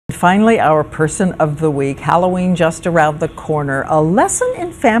finally, our person of the week. Halloween just around the corner. A lesson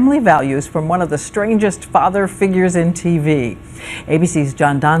in family values from one of the strangest father figures in TV. ABC's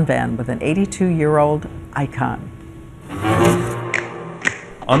John Donvan with an 82-year-old icon.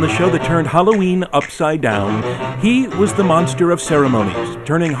 On the show that turned Halloween upside down, he was the monster of ceremonies,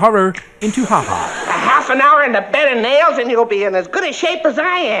 turning horror into ha-ha. A half an hour in the bed of nails and you'll be in as good a shape as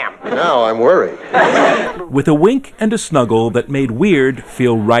I am. Now I'm worried. With a wink and a snuggle that made weird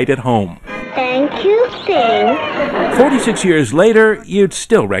feel right at home. Thank you, Sing. 46 years later, you'd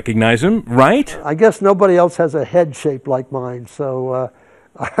still recognize him, right? I guess nobody else has a head shape like mine, so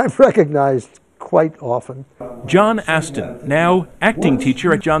I'm recognized quite often. John Astin, now acting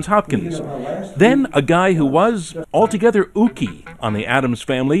teacher at Johns Hopkins. Then a guy who was altogether ooky on the Addams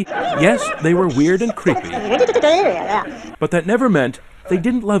Family. Yes, they were weird and creepy. But that never meant they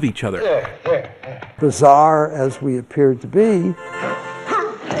didn't love each other. Bizarre as we appeared to be,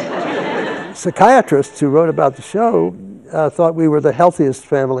 psychiatrists who wrote about the show thought we were the healthiest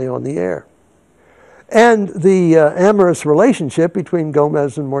family on the air. And the amorous relationship between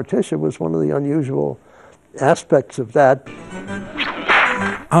Gomez and Morticia was one of the unusual aspects of that.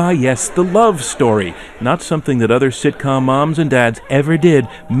 Ah, yes, the love story. Not something that other sitcom moms and dads ever did.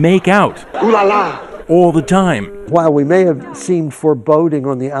 Make out. Ooh la la. All the time. While we may have seemed foreboding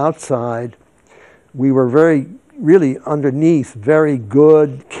on the outside, we were really underneath, very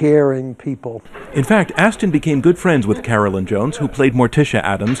good, caring people. In fact, Astin became good friends with Carolyn Jones, who played Morticia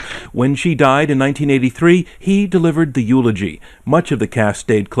Addams. When she died in 1983, he delivered the eulogy. Much of the cast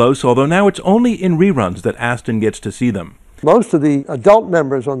stayed close, although now it's only in reruns that Astin gets to see them. Most of the adult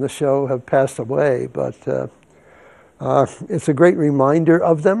members on the show have passed away, but it's a great reminder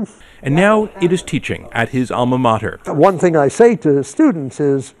of them. And now it is teaching at his alma mater. One thing I say to students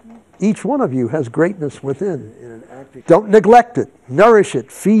is, each one of you has greatness within. Don't neglect it, nourish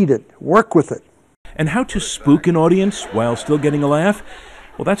it, feed it, work with it. And how to spook an audience while still getting a laugh?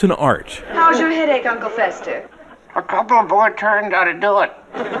 Well, that's an art. How's your headache, Uncle Fester? A couple of board turned ought to do it.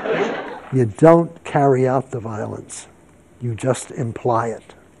 You don't carry out the violence. You just imply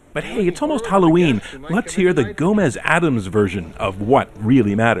it. But hey, it's almost Halloween. Let's hear the Gomez-Addams version of what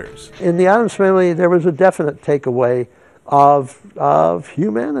really matters. In the Addams Family, there was a definite takeaway of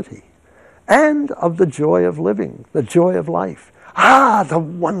humanity and of the joy of living, the joy of life. Ah, the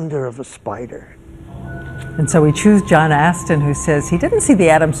wonder of a spider. And so we choose John Astin, who says he didn't see the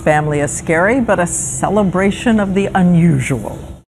Addams Family as scary, but a celebration of the unusual.